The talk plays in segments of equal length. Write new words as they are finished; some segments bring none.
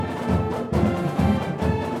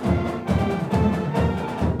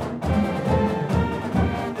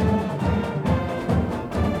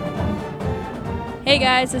Hey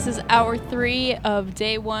guys, this is hour 3 of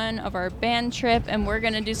day 1 of our band trip, and we're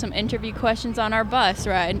going to do some interview questions on our bus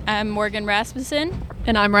ride. I'm Morgan Rasmussen.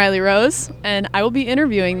 And I'm Riley Rose, and I will be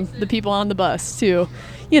interviewing the people on the bus to,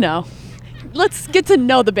 let's get to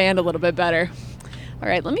know the band a little bit better. All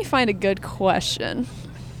right, let me find a good question.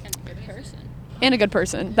 And a good person. And a good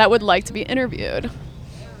person that would like to be interviewed.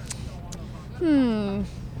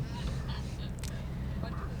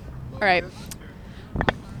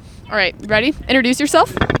 All right, ready? Introduce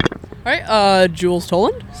yourself. All right, Jules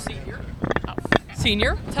Toland.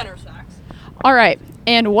 Senior. Tenor sax. All right,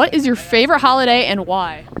 and what is your favorite holiday and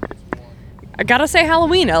why? I gotta say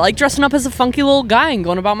Halloween. I like dressing up as a funky little guy and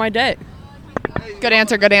going about my day. Good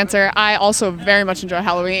answer, good answer. I also very much enjoy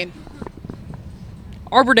Halloween.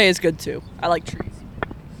 Arbor Day is good too. I like trees.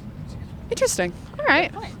 Interesting. All right.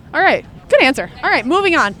 Good answer. All right,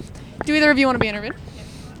 moving on. Do either of you want to be interviewed?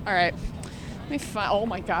 All right. Let me find. Oh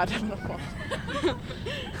my God. Just a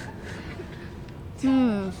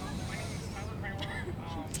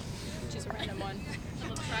random one.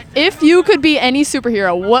 If you could be any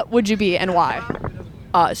superhero, what would you be and why?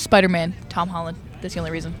 Spider-Man, Tom Holland. That's the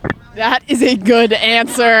only reason. That is a good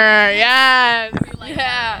answer. Yes.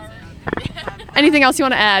 Yeah. Anything else you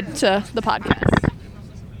want to add to the podcast?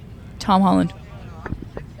 Tom Holland.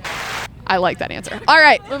 I like that answer. All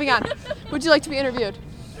right, moving on. Would you like to be interviewed?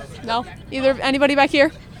 No? Anybody back here?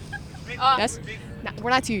 Yes? No,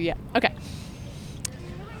 we're not to you yet. Okay.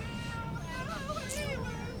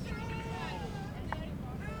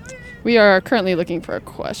 We are currently looking for a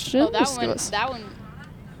question. Oh, that Just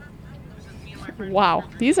one. Wow,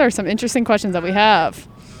 these are some interesting questions that we have.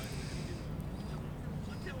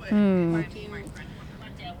 All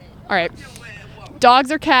right.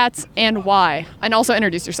 Dogs or cats and why? And also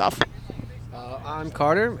introduce yourself. I'm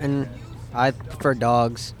Carter, and I prefer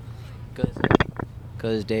dogs because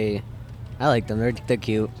I like them. They're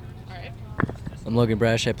cute. All right. I'm Logan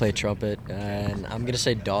Brash. I play trumpet, and I'm gonna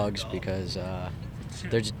say dogs because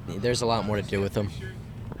there's a lot more to do with them.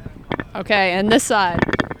 Okay, and this side.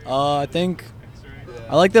 I think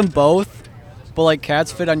I like them both, but like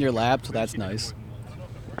cats fit on your lap, so that's nice.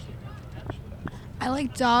 I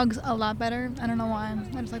like dogs a lot better. I don't know why.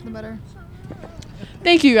 I just like them better.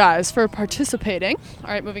 Thank you guys for participating.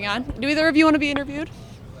 All right, moving on. Do either of you want to be interviewed?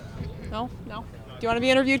 No? Do you want to be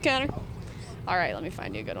interviewed, Connor? All right, let me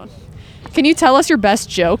find you a good one. Can you tell us your best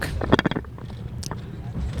joke?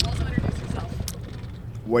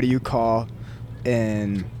 What do you call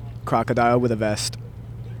an crocodile with a vest?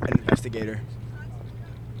 An investigator.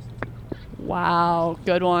 Wow,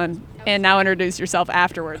 good one. And now introduce yourself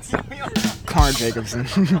afterwards. Connor Jacobson.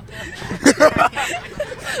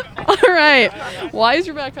 All right. Why is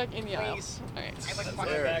your backpack in the aisle? All right.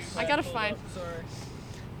 I gotta find.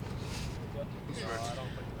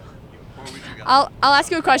 I'll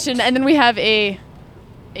ask you a question, and then we have a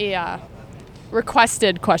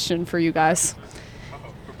requested question for you guys.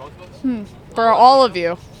 For all of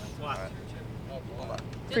you.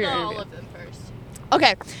 For your all interview. of them first.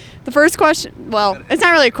 Okay. The first question. Well, it's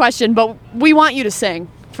not really a question, but we want you to sing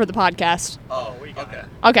for the podcast. Oh,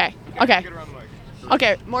 okay. Okay.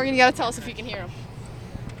 Okay, Morgan, you gotta tell us if you can hear him.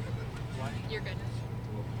 You're good.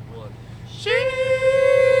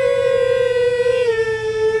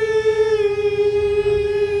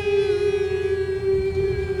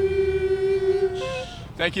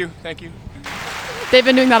 Thank you. They've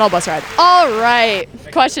been doing that all bus ride. All right,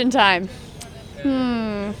 question time.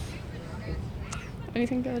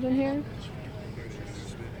 Anything good in here?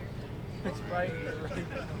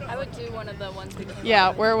 I would do one of the ones we can.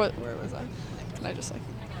 Yeah, where was I? Can I just like?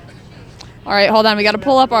 All right, hold on. We got to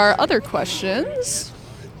pull up our other questions.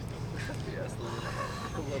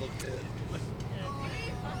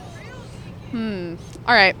 All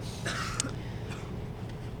right.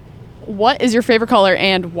 What is your favorite color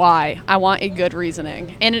and why? I want a good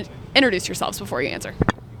reasoning. And introduce yourselves before you answer.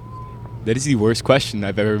 That is the worst question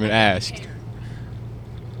I've ever been asked.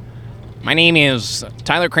 My name is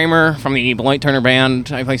Tyler Kramer from the Beloit Turner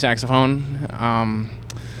Band. I play saxophone.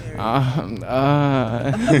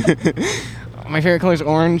 My favorite color is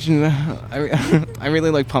orange, and I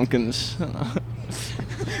really like pumpkins.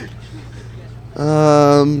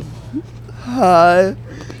 Hi,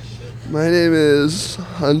 my name is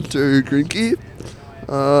Hunter Grinke.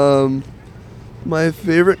 My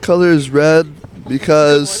favorite color is red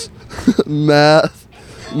because math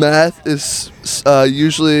is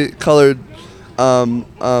usually colored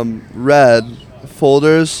red.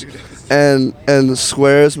 Folders and the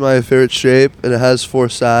square is my favorite shape, and it has 4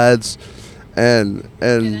 sides. And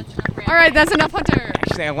all right, that's enough, Hunter.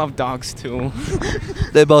 Actually, I love dogs too.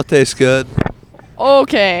 They both taste good.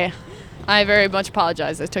 Okay. I very much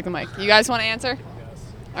apologize. I took the mic. You guys want to answer?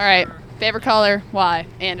 All right. Favorite color, why?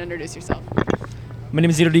 And introduce yourself. My name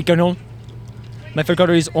is Zito Carnol. My favorite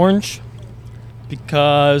color is orange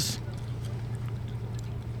because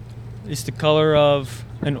it's the color of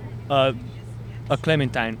a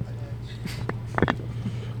clementine.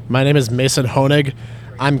 My name is Mason Honig.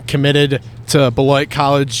 I'm committed to Beloit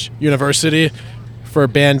College University for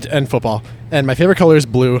band and football. And my favorite color is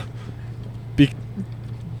blue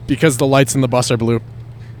because the lights in the bus are blue.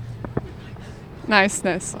 Nice.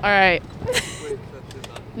 All right.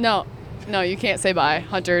 No, you can't say bye,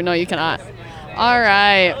 Hunter. No, you cannot. All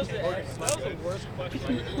right.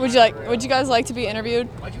 Would you guys like to be interviewed?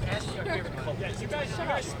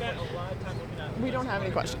 We don't have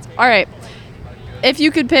any questions. All right. If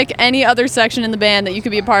you could pick any other section in the band that you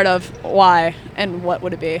could be a part of, why and what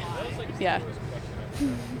would it be? Yeah.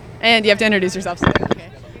 And you have to introduce yourself.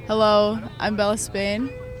 Okay. Hello, I'm Bella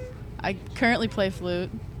Spain. I currently play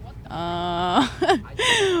flute.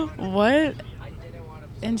 What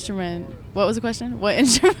instrument? What was the question? What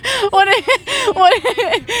instrument? What?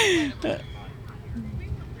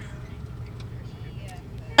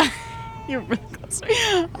 You're really close.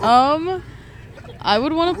 I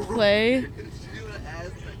would want to play.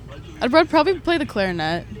 I'd probably play the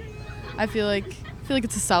clarinet. I feel like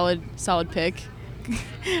it's a solid pick.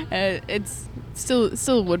 It's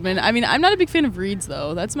still Woodman. I mean, I'm not a big fan of reeds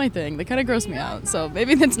though. That's my thing. They kind of gross me out. So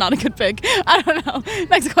maybe that's not a good pick. I don't know.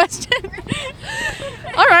 Next question.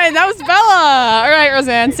 All right, that was Bella. All right,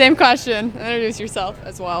 Roseanne, same question. Introduce yourself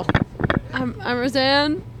as well. I'm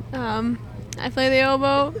Roseanne. I play the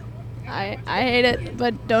oboe. I hate it,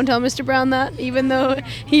 but don't tell Mr. Brown that, even though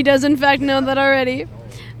he does in fact know that already.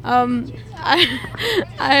 I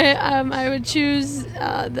would choose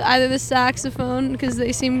either the saxophone because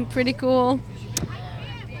they seem pretty cool,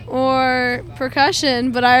 or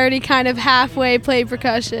percussion, but I already kind of halfway play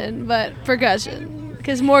percussion, but percussion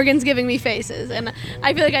because Morgan's giving me faces, and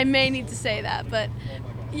I feel like I may need to say that, but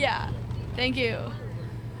yeah, thank you.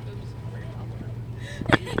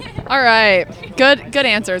 All right, good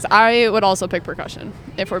answers. I would also pick percussion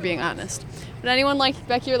if we're being honest. Would anyone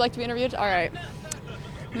back here like to be interviewed? All right.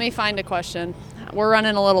 Let me find a question. We're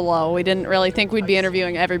running a little low. We didn't really think we'd be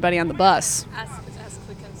interviewing everybody on the bus.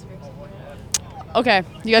 Okay,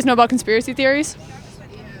 you guys know about conspiracy theories?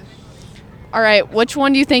 All right, which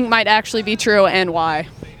one do you think might actually be true and why?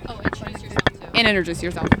 And introduce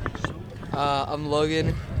yourself. I'm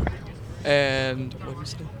Logan, and what did you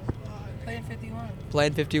say?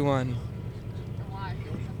 Plan 51. Why?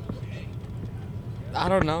 I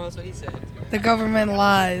don't know, that's what he said. The government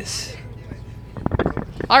lies.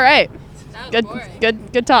 All right.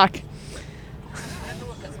 Good talk.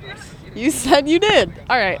 You said you did.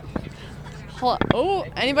 All right. Hold on. Oh,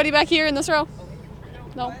 anybody back here in this row?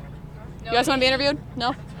 No? You guys want to be interviewed?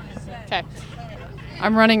 No? Okay.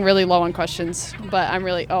 I'm running really low on questions, but I'm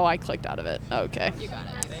really... Oh, I clicked out of it. Okay. You got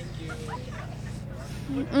it. Thank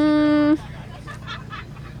you.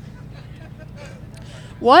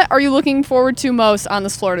 What are you looking forward to most on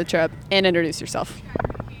this Florida trip? And introduce yourself.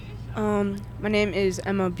 My name is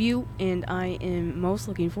Emma Butte, and I am most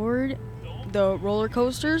looking forward the roller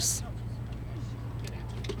coasters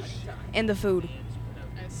and the food.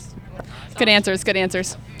 Good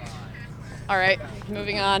answers. All right,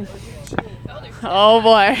 moving on. Oh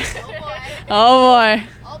boy.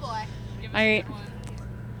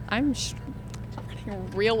 I'm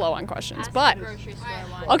running real low on questions, but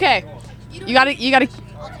okay. You gotta.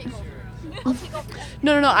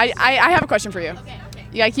 No. I have a question for you.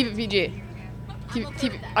 You gotta keep it PG. Keep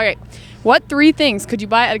it. All right. What 3 things could you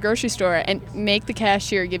buy at a grocery store and make the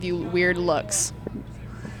cashier give you weird looks?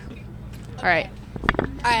 All right.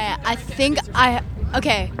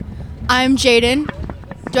 Okay. I'm Jaden.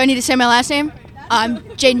 Do I need to say my last name? I'm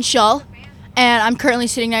Jaden Shull, and I'm currently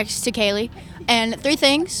sitting next to Kaylee. And 3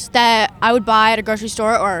 things that I would buy at a grocery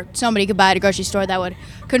store, or somebody could buy at a grocery store that would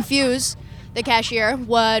confuse the cashier,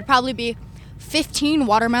 would probably be 15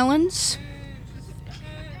 watermelons,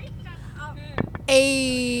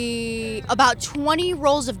 about 20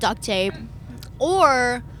 rolls of duct tape,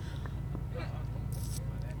 or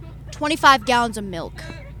 25 gallons of milk.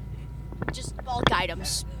 Just bulk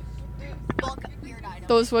items. Weird items.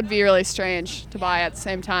 Those would be really strange to buy at the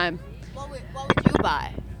same time. What would you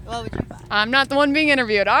buy? I'm not the one being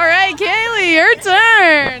interviewed. All right, Kaylee, your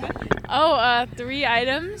turn. 3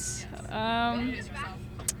 items.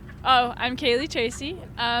 I'm Kaylee Tracy.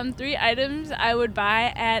 3 items I would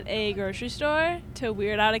buy at a grocery store to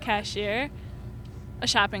weird out a cashier. A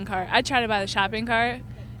shopping cart. I'd try to buy the shopping cart,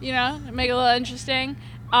 make it a little interesting.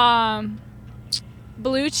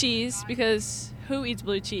 Blue cheese, because who eats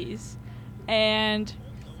blue cheese? and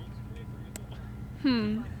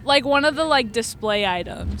like one of the like display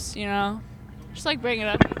items, you know? Just like bring it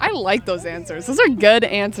up. I like those answers. Those are good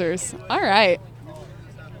answers. All right.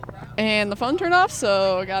 And the phone turned off,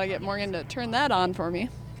 so I gotta get Morgan to turn that on for me.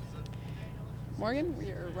 Morgan,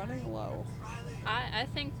 we are running low. I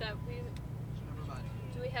think that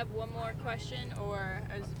do we have one more question or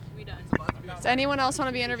is we done? Does anyone else want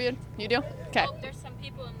to be interviewed? You do? Okay. Oh, there's some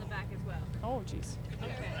people in the back as well. Oh, jeez.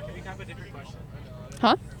 Okay. Can we have a different question?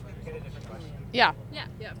 Huh? Get a different question. Yeah.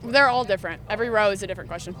 Yeah. They're all different. Every row is a different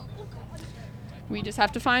question. We just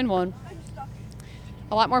have to find one.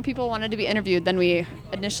 A lot more people wanted to be interviewed than we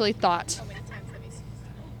initially thought.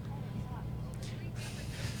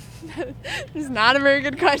 This is not a very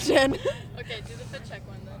good question. Okay, do the fit check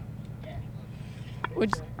one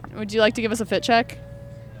then. Would you like to give us a fit check?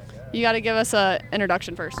 You got to give us an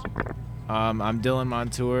introduction first. I'm Dylan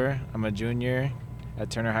Montour. I'm a junior at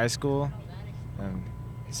Turner High School.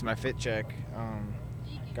 This is my fit check.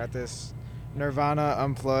 Got this Nirvana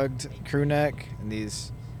unplugged crew neck and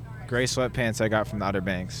these gray sweatpants I got from the Outer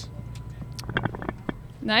Banks.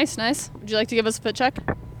 Nice. Would you like to give us a fit check?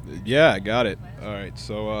 Yeah, I got it. All right,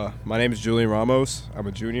 so my name is Julian Ramos. I'm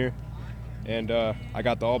a junior, and I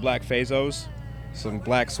got the all black Fazos, some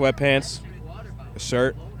black sweatpants, a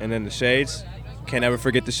shirt, and then the shades. Can't ever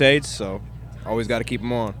forget the shades, so always got to keep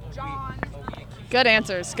them on. Good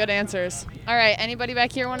answers. All right, anybody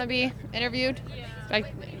back here want to be interviewed? Yeah.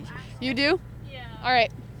 You do? Yeah. All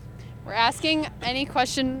right. We're asking any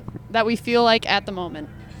question that we feel like at the moment.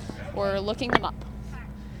 We're looking them up.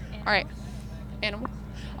 All right. Animal.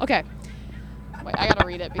 Okay. Wait, I gotta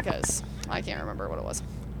read it because I can't remember what it was.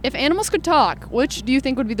 If animals could talk, which do you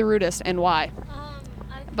think would be the rudest and why?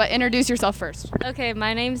 But introduce yourself first. Okay,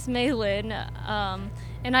 my name's Maylin,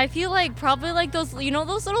 and I feel like probably like those, you know,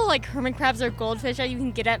 those little like hermit crabs or goldfish that you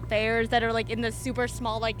can get at fairs that are like in the super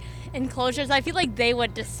small like enclosures. I feel like they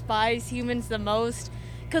would despise humans the most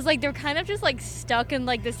because like they're kind of just like stuck in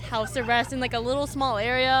like this house arrest in like a little small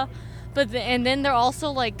area. And then they're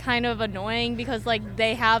also like kind of annoying because like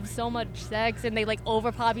they have so much sex and they like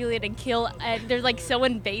overpopulate and kill and they're like so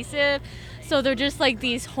invasive. So they're just like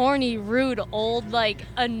these horny, rude, old, like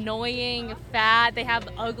annoying, fat. They have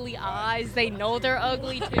ugly eyes. They know they're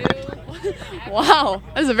ugly too. Wow,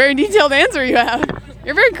 that's a very detailed answer you have.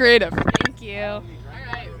 You're very creative. Thank you. All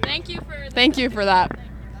right, thank you for that.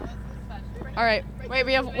 All right, wait,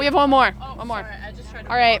 we have one more. One more.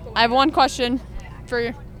 All right, I have one question for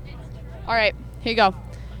you. All right, here you go.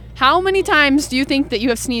 How many times do you think that you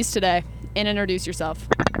have sneezed today? And introduce yourself.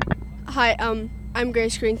 Hi, I'm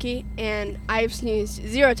Grace Grinke, and I've sneezed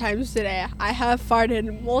 0 times today. I have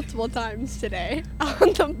farted multiple times today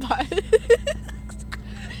on the bus.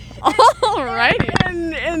 All right.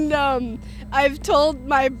 And I've told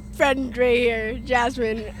my friend Dre here,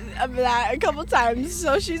 Jasmine, of that a couple times,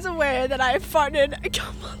 so she's aware that I've farted a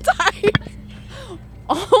couple times.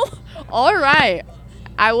 Oh, all right.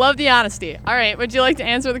 I love the honesty. All right, would you like to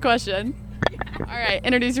answer the question? All right,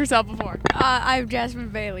 introduce yourself before. I'm Jasmine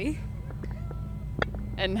Bailey.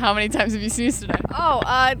 And how many times have you sneezed today?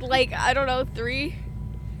 Like, I don't know, 3.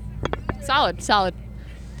 Solid.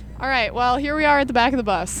 All right, well, here we are at the back of the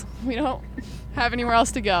bus. We don't have anywhere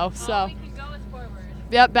else to go, so. We can go with forward.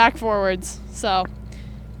 Yep, back forwards, so.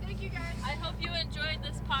 Thank you guys. I hope you enjoyed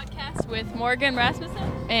this podcast with Morgan Rasmussen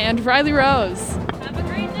And Riley Rose.